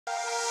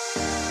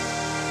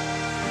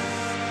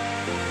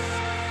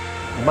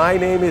My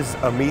name is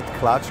Amit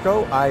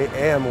Klachko. I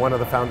am one of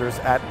the founders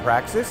at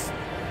Praxis.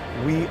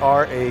 We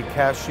are a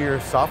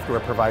cashier software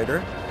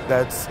provider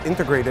that's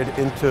integrated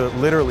into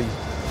literally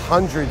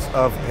hundreds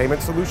of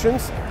payment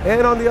solutions.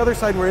 And on the other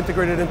side, we're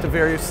integrated into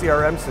various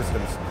CRM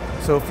systems.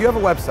 So if you have a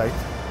website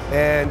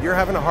and you're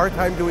having a hard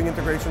time doing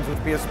integrations with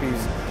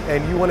PSPs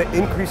and you want to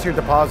increase your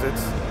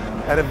deposits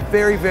at a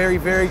very, very,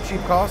 very cheap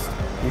cost,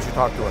 you should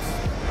talk to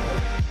us.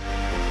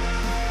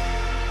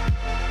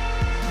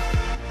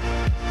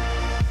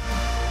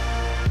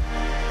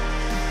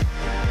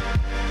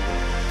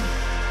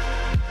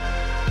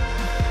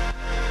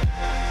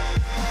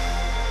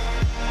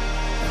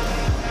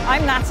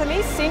 I'm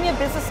Natalie, Senior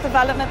Business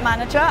Development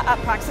Manager at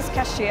Praxis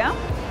Cashier.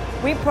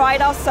 We pride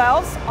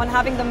ourselves on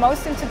having the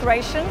most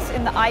integrations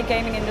in the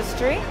iGaming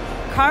industry.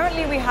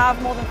 Currently, we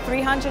have more than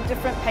 300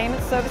 different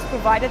payment service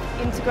providers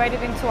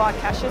integrated into our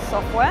cashier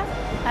software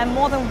and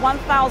more than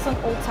 1,000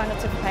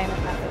 alternative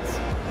payment methods.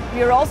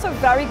 We are also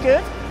very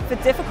good for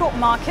difficult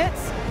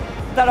markets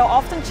that are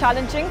often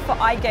challenging for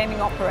iGaming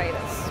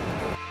operators.